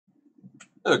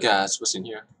Hello guys, what's in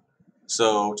here?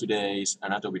 So today is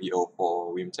another video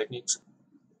for Vim techniques.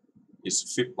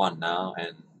 It's fifth one now,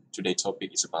 and today's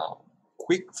topic is about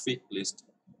quick fix list.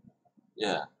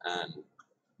 Yeah, and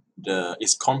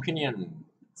its companion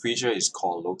feature is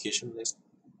called location list,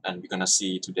 and we're gonna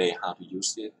see today how to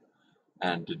use it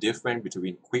and the difference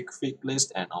between quick fix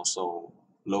list and also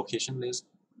location list.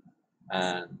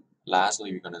 And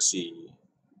lastly, we're gonna see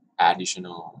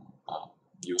additional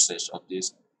usage of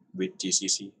this with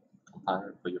GCC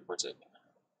compiler for your project.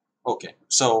 Okay,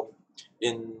 so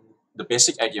in the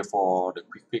basic idea for the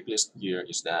quick fix list here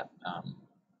is that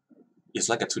it's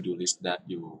like a to-do list that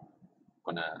you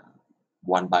gonna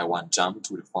one by one jump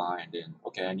to the file and then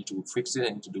okay, I need to fix it,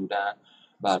 I need to do that.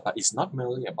 But it's not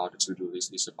merely about the to-do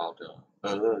list, it's about the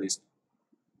error list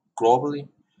globally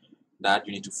that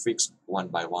you need to fix one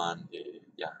by one.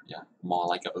 Yeah, more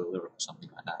like a error or something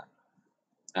like that.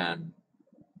 And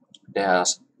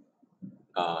there's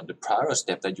the prior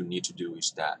step that you need to do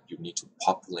is that you need to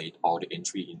populate all the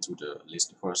entry into the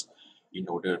list first in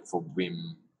order for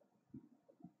Vim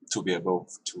to be able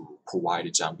to provide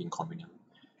the jumping convenience.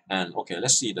 And okay,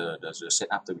 let's see the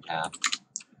setup that we have.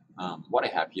 What I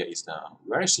have here is the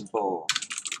very simple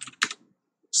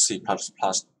C++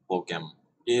 program.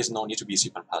 It is no need to be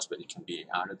C++, but it can be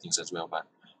other things as well. But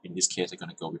in this case, I'm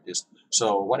gonna go with this.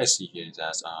 So what I see here is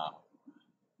that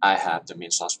I have the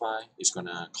main source file. It's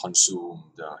gonna consume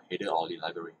the header only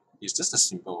library. It's just a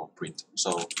simple print.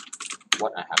 So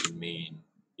what I have in main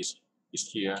is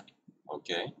here.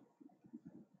 Okay.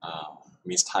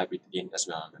 Mistype it in as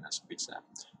well. I'm gonna fix that.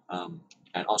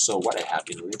 And also what I have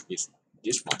in lib is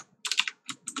this one.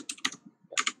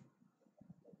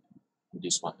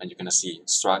 This one, and you're gonna see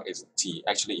struct xt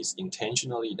actually is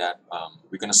intentionally that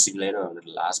we're gonna see later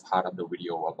the last part of the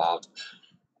video about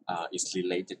is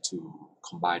related to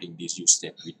combining this use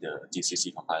step with the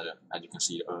GCC compiler, and you can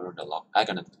see the log. I'm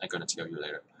gonna tell you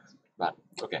later, but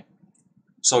okay.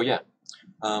 So yeah,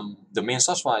 the main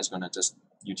source file is gonna just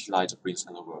utilize the print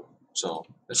hello. So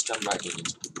let's jump right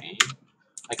into the main.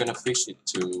 I'm gonna fix it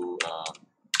to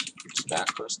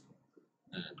back first,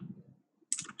 and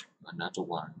another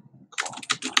one called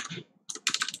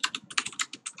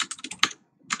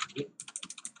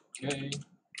okay.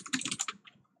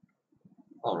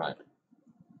 All right.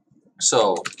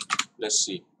 So let's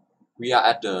see. We are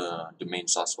at the main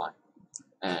source file,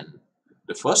 and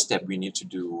the first step we need to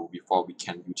do before we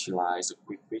can utilize the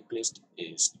quick fix list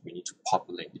is we need to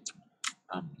populate it.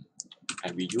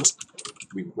 And we use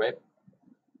vimgrep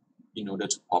in order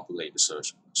to populate the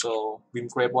search. So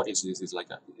vimgrep, what is this? Is like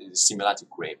it's similar to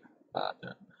grep, but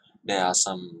there are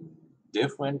some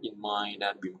different in mind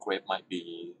that vimgrep might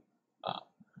be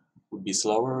would be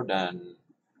slower than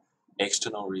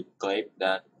external grep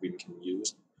that Vim can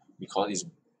use because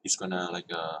it's gonna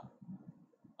like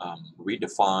read the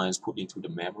files, put into the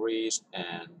memories,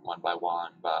 and one by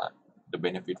one. But the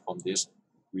benefit from this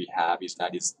we have is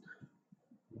that it's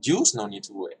used no need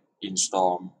to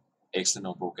install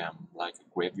external program like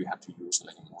grep you have to use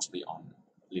like mostly on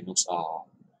Linux or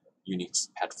Unix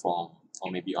platform,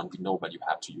 or maybe on Windows, but you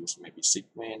have to use maybe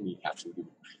Sigma, you have to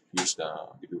use the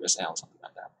WSL, something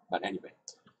like that. But anyway,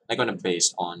 I'm gonna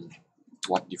base on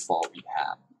what default we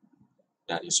have.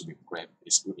 That is vimgrep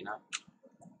is good enough.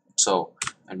 So,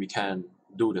 and we can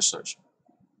do the search.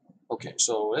 Okay,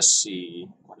 so let's see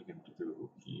what we can do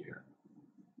here.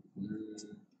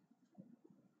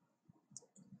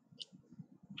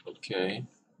 Okay,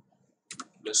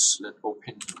 let's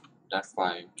open that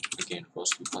file again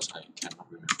first because I cannot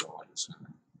remember what is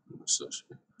search.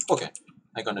 Okay,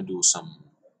 I'm gonna do some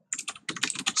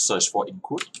search for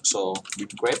include. So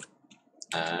vimgrep,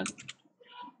 and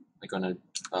I'm gonna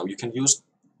you can use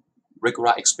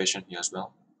regular expression here as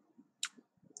well.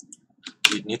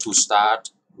 We need to start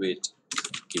with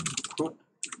include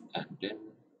and then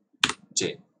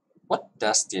j. What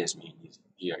does this mean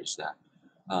here is that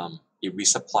if we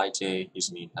supply j,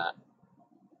 it means that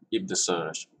if the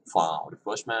search found the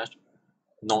first match,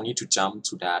 no need to jump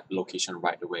to that location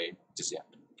right away just yet.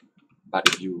 But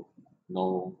if you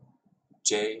know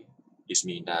j, it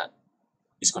means that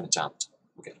it's gonna jump.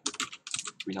 Okay,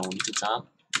 we don't need to jump,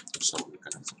 so we're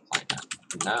gonna supply that.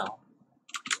 And now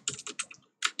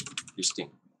this thing.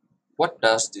 What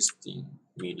does this thing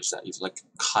mean is that it's like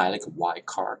kind of like a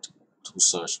wildcard to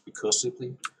search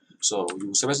recursively. So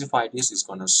you specify this is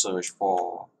gonna search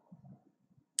for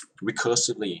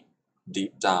recursively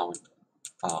deep down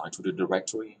into the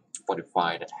directory for the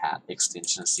file that had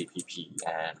extension cpp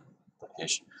and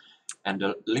 .h. And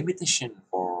the limitation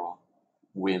for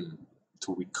Vim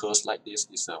to recurse like this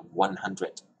is a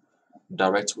 100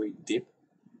 directory deep.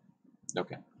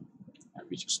 Okay, and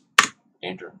we just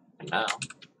enter, and now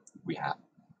we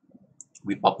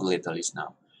populate the list.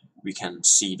 Now we can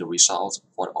see the results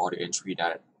for all the entry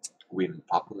that we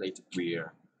populate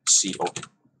via copen,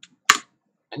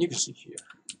 and you can see here,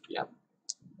 yeah,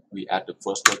 we add the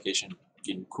first location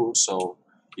include, so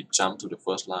it jumped to the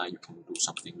first line. You can do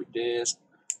something with this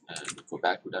and go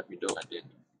back to that window and then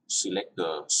select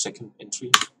the second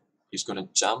entry. It's going to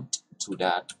jump to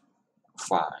that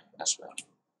file as well.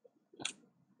 Yeah.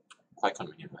 Quite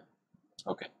convenient, right?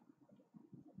 Okay.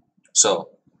 So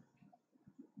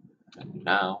and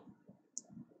now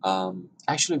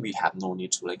actually we have no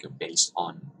need to like based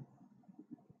on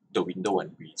the window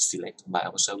and we select by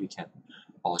ourselves. We can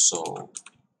also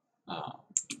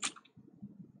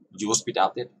use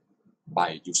without it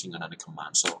by using another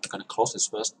command. So I'm gonna close this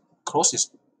first. Close this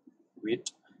with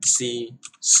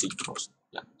close.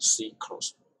 Yeah,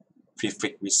 close.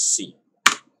 Prefix with C.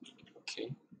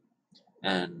 Okay.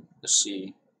 And let's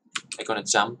see. I'm gonna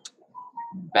jump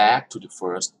back to the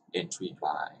first entry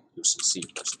by using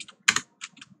cfirst.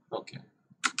 Okay.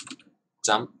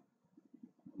 Jump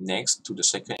next to the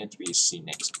second entry is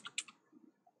cnext.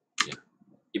 Yeah.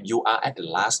 If you are at the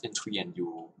last entry and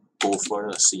you go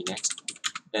further cnext,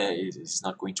 it is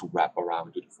not going to wrap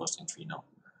around to the first entry now.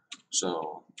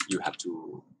 So you have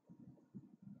to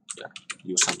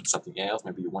use something else.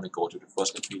 Maybe you want to go to the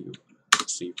first entry, you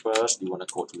see first, you want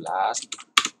to go to last,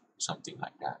 something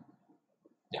like that.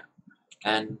 Yeah.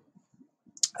 And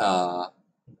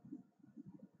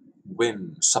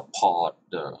Vim support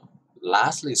the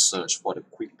last list search for the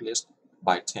quick list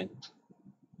by 10.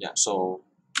 Yeah, so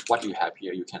what you have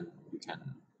here, you can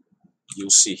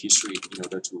use chistory in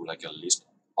order to like list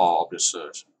all of the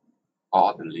search,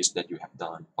 all of the list that you have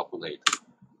done populate.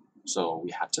 So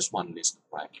we have just one list,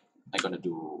 right? I'm gonna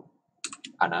do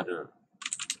another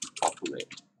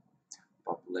populating.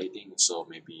 So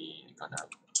maybe I'm gonna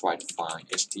try to find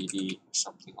std,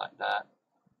 something like that.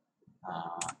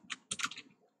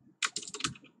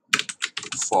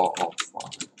 For all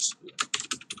files.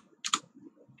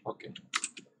 Okay,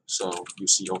 so you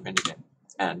see open again,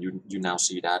 and you now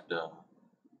see that the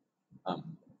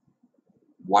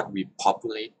what we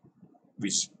populate,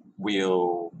 which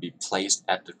will be placed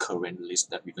at the current list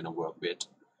that we're gonna work with.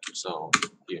 So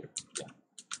here, yeah.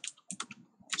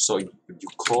 So if you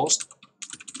close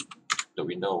the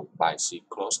window by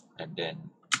close and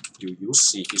then you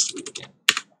use chistory again,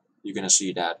 you're gonna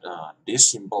see that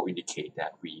this symbol indicate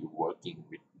that we're working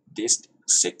with this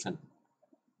second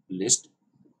list,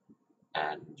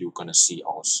 and you're gonna see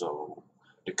also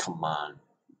the command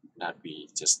that we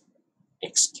just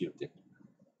executed.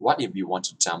 What if we want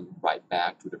to jump right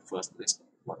back to the first list?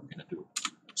 What we're gonna do?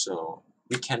 So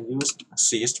we can use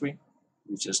chistory,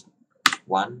 which is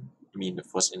the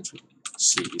first entry,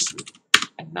 chistory,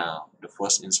 and now the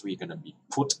first entry is gonna be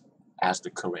put as the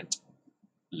current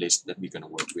list that we're gonna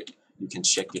work with. You can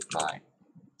check it by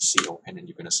copen, and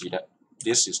you're gonna see that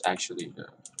this is actually the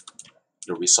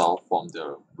result from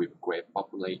the vimgrep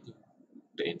populating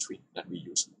the entry that we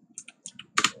use.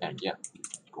 And yeah,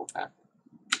 go back,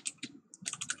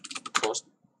 close,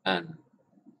 and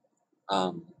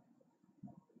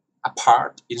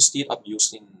apart, instead of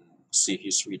using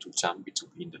chistory to jump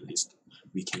between the list,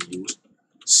 we can use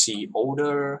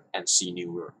colder and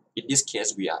cnewer. In this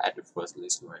case, we are at the first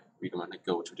list, right? We want to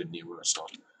go to the newer, so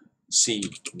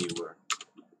cnewer.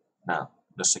 Now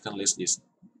the second list is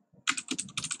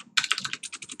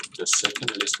the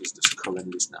current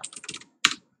list. Now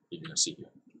you can see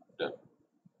here the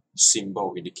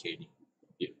symbol indicating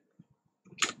it.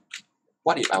 Okay.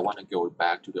 What if I want to go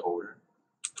back to the order?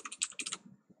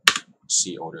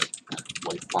 Order and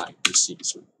modify the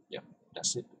chistory. Yeah,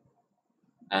 that's it.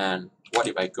 And what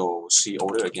if I go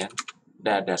order again?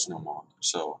 There's no more.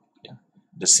 So yeah,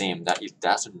 the same, that it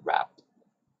doesn't wrap.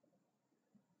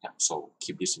 Yeah, so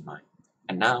keep this in mind.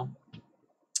 And now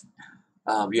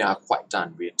we are quite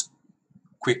done with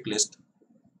quickfix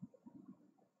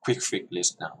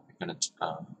list. Now we're gonna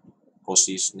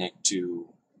proceed next to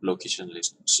location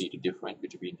list. See the difference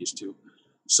between these two.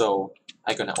 So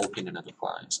I'm gonna open another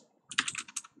file.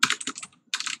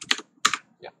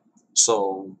 Yeah.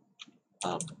 So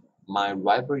my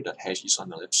library.h is on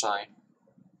the left side,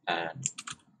 and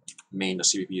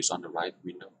main.cpp is on the right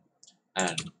window.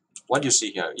 And what you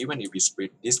see here, even if we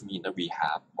split, this means that we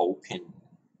have open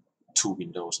two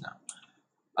windows now.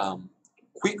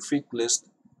 Quickfix list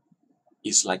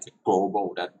is like a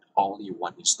global that only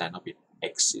one instance of it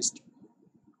exists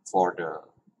for the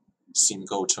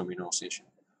single terminal session.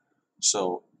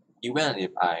 So even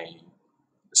if I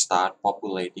start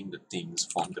populating the things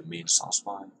from the main source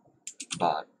file,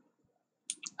 but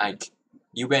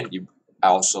even if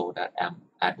Also that I'm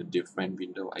at a different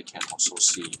window, I can also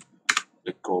see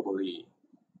the globally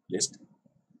list.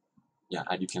 Yeah,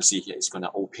 and you can see here it's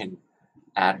gonna open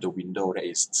at the window that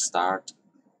is start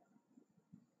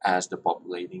as the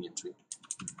populating entry.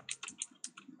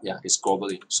 Yeah, it's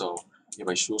globally. So if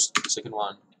I choose the second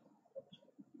one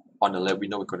on the left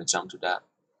window, we're gonna jump to that.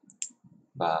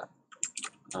 But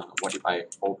what if I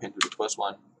open to the first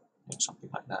one? Yeah, something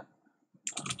like that.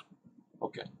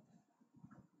 Okay.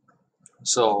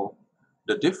 So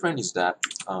the difference is that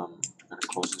I'm gonna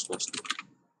close this first.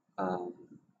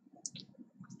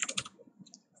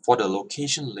 For the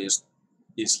location list,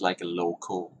 it's like a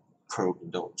local per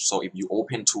window. So if you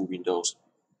open 2 windows,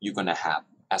 you're gonna have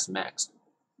as max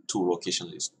 2 location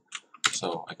lists.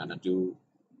 So I'm gonna do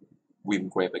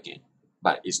vimgrep again,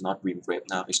 but it's not vimgrep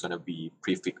now. It's gonna be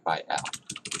prefixed by L.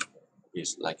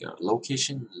 It's like a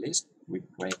location list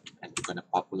vimgrep, and you're gonna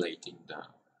populating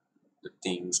the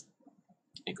things.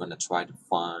 You're gonna try to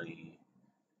find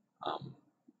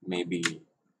maybe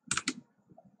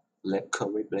left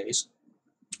curly brace,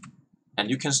 and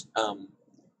you can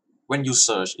when you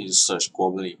search, is search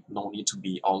globally. No need to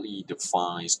be only the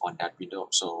files on that window.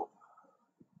 So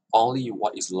only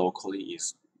what is locally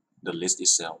is the list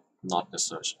itself, not the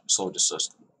search. So the search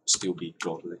still be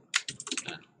globally,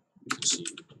 and you can see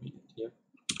it here.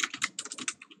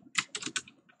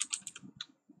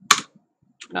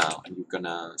 Now you're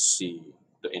gonna see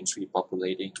the entry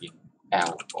populating in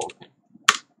L open.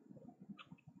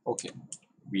 Okay,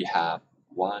 we have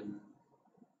 1,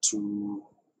 2,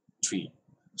 3.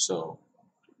 So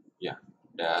yeah,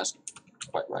 that's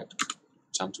quite right.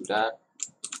 Jump to that,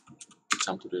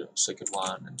 jump to the second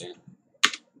one, and then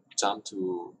jump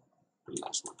to the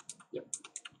last one. Yep.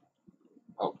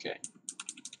 Okay.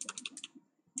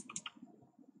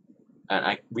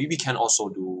 And we can also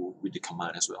do with the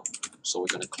command as well. So we're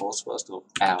gonna close first, so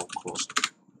lclose,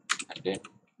 and then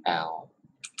l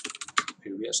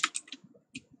previous,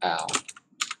 l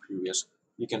previous.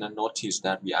 You're gonna notice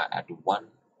that we are at 1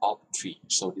 of 3.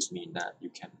 So this means that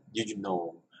you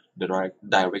know the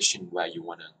direction where you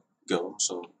wanna go.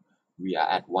 So we are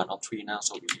at 1 of 3 now.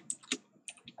 So we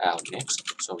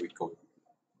lnext. So we go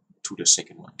to the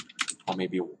second one, or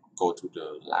maybe we'll go to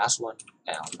the last one,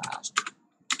 llast,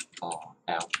 or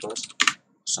lfirst,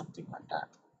 something like that.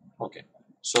 Okay,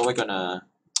 so we're gonna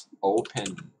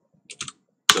open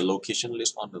the location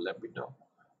list on the left window,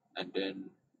 and then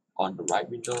on the right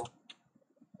window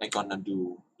I'm gonna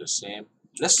do the same.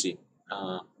 Let's see,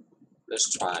 let's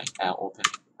try open.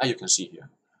 As you can see here,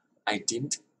 I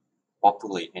didn't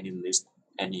populate any list,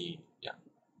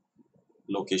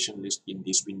 location list in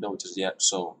this window just yet,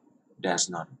 so there's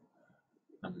none.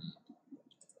 I'm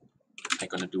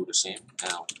gonna do the same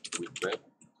now with red,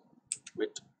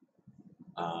 with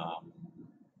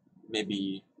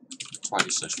maybe try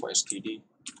to search for std,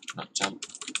 not jump,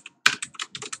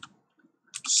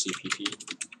 cpp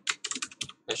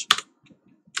h.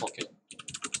 Okay,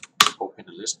 open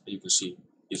the list. You can see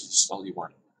it's only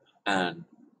one, and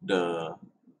the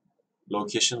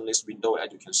location list window,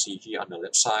 as you can see here on the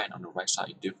left side, on the right side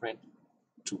is different.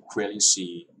 To clearly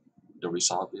see the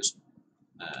result is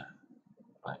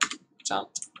right, jump,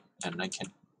 and I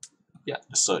can, yeah,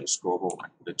 the search is global,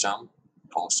 and the jump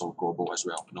also global as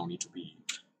well. No need to be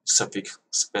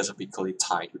specifically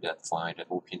tied to that file that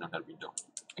open on that window.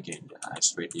 Again, I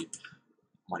straight it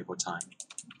multiple times.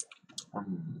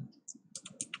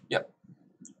 Yep.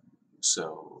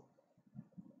 So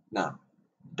now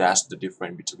that's the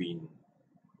difference between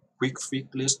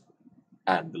quickfix-flist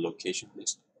and the location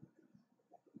list.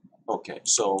 Okay,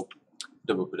 so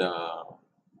the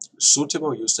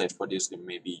suitable usage for this,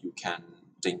 maybe you can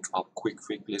think of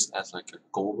quickfix-flist as like a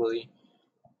globally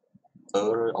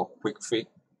error or quickfix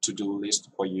to-do list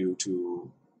for you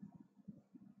to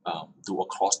do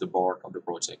across the board of the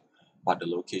project. But the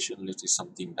location list is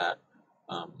something that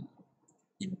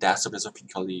in that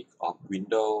specifically of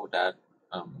window that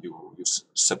you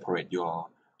separate your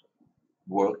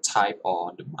work type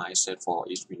or the mindset for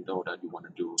each window that you want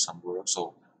to do some work.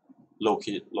 So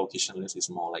location list is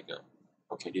more like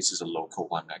okay, this is a local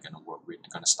one that I'm gonna work with. I'm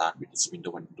gonna start with this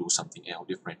window and do something else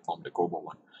different from the global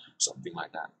one, something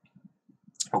like that.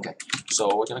 Okay,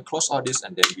 so we're gonna close all this,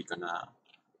 and then we're gonna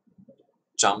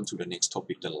jump to the next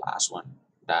topic, the last one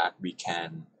that we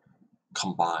can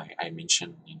combine. I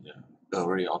mentioned in the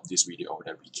earlier of this video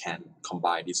that we can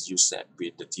combine this use set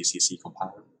with the GCC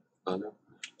compiler earlier.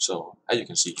 So as you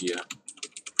can see here,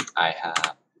 I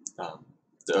have the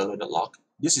earlier.log.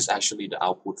 This is actually the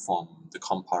output from the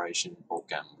compilation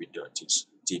program with the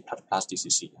G++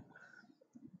 GCC.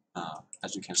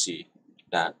 As you can see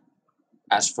that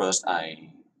as first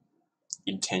I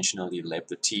intentionally left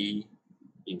the T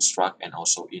in struct and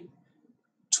also in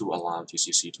to allow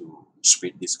GCC to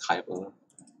split this type error.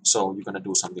 So you're gonna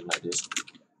do something like this: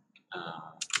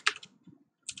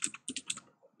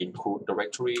 include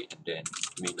directory and then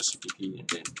main.cpp and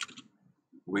then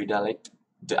redirect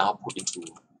the output into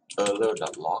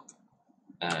error.log,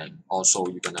 and also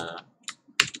you're gonna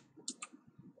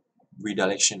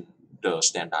redirection the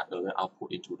standard error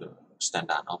output into the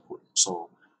standard output, so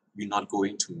you're not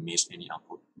going to miss any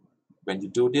output. When you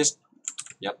do this,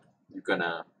 yep, you're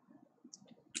gonna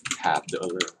have the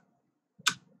error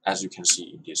as you can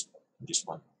see in this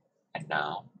one. And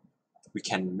now we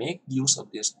can make use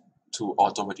of this to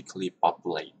automatically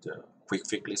populate the quick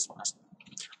fix list for us.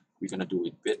 We're gonna do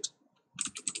it with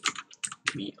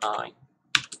vi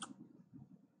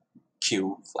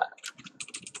q flag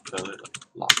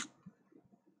log,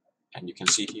 and you can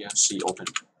see here copen.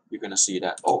 You're gonna see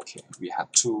that okay, we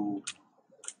have two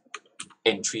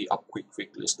entry of quick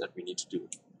fix list that we need to do.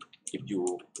 If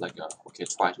you like okay,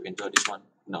 try to enter this one,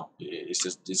 no, it's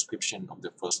just description of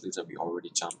the first list that we already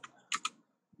jumped,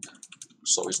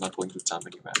 so it's not going to jump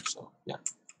anywhere. So yeah,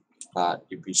 but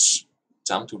if we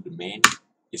jump to the main,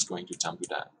 it's going to jump to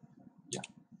that. Yeah,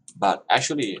 but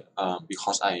actually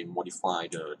because I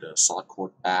modified the source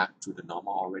code back to the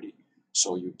normal already,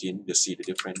 so you didn't see the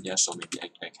difference yet. So maybe I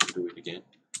can do it again.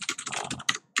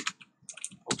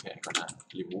 Okay, I'm gonna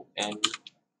remove n,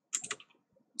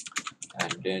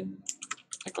 and then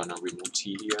I'm gonna remove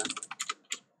t here.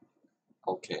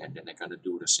 Okay, and then I'm gonna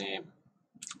do the same.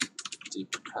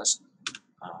 Press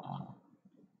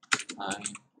I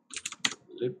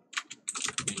lib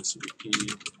cpp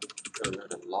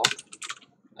error.log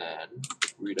and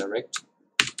redirect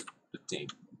the thing.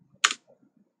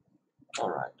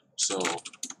 Alright, so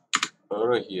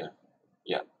error here,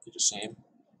 yeah, it's the same,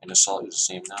 and the source is the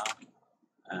same now,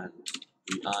 and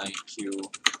viq,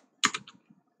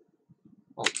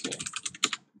 okay,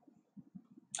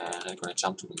 and I'm gonna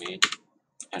jump to the main,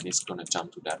 and it's gonna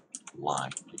jump to that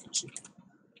line, you can see,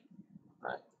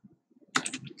 right,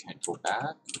 and you can go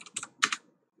back,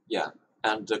 yeah,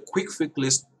 and the quick fix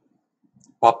list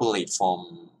populate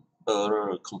from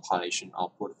error compilation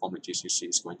output from the GCC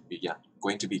is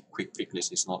going to be quick fix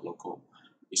list. It's not local,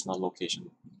 it's not location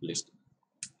list.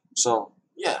 So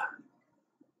yeah,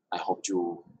 I hope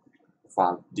you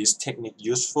found this technique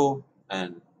useful,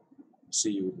 and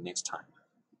see you next time.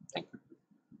 Thank you.